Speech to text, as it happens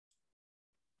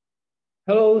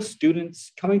Hello,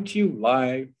 students, coming to you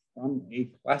live from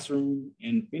a classroom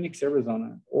in Phoenix,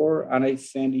 Arizona, or on a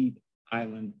sandy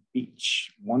island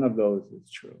beach. One of those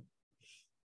is true.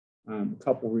 A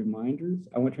couple reminders.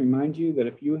 I want to remind you that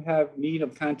if you have need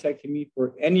of contacting me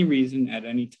for any reason at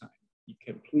any time, you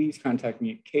can please contact me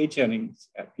at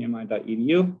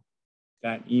kjennings@pmi.edu.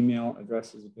 That email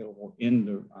address is available in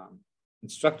the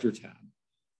instructor tab.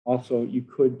 Also, you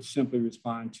could simply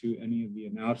respond to any of the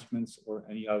announcements or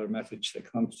any other message that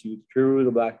comes to you through the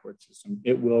Blackboard system.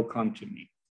 It will come to me.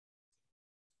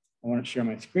 I want to share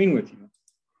my screen with you.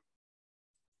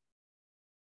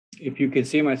 If you can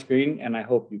see my screen, and I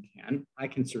hope you can, I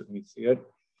can certainly see it.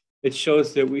 It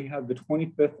shows that we have the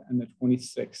 25th and the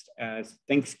 26th as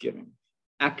Thanksgiving.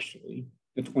 Actually,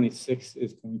 the 26th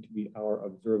is going to be our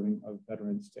observing of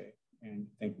Veterans Day,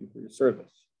 and thank you for your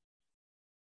service.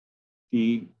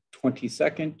 The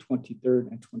 22nd,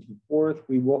 23rd, and 24th,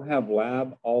 we will have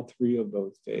lab all 3 of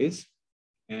those days.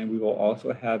 And we will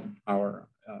also have our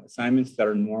assignments that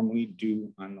are normally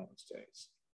due on those days.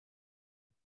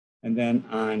 And then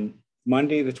on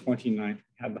Monday, the 29th,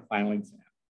 we have the final exam.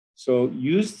 So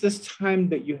use this time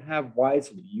that you have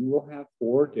wisely. You will have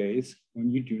 4 days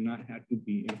when you do not have to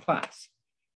be in class.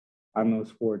 On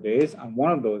those 4 days, on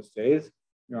one of those days,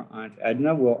 your Aunt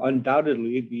Edna will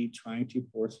undoubtedly be trying to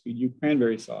force feed you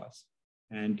cranberry sauce.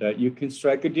 And you can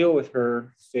strike a deal with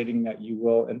her stating that you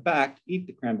will, in fact, eat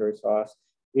the cranberry sauce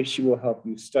if she will help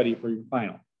you study for your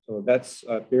final. So that's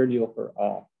a fair deal for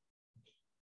all.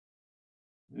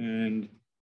 And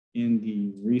in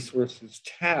the resources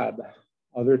tab,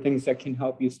 other things that can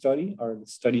help you study are the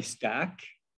study stack,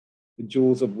 the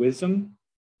jewels of wisdom,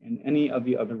 and any of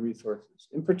the other resources,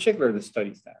 in particular the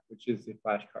study stack, which is the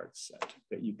flashcard set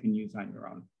that you can use on your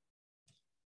own.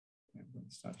 I'm going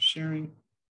to stop sharing.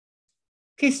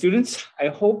 Okay, students, I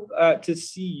hope to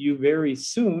see you very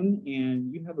soon,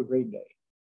 and you have a great day.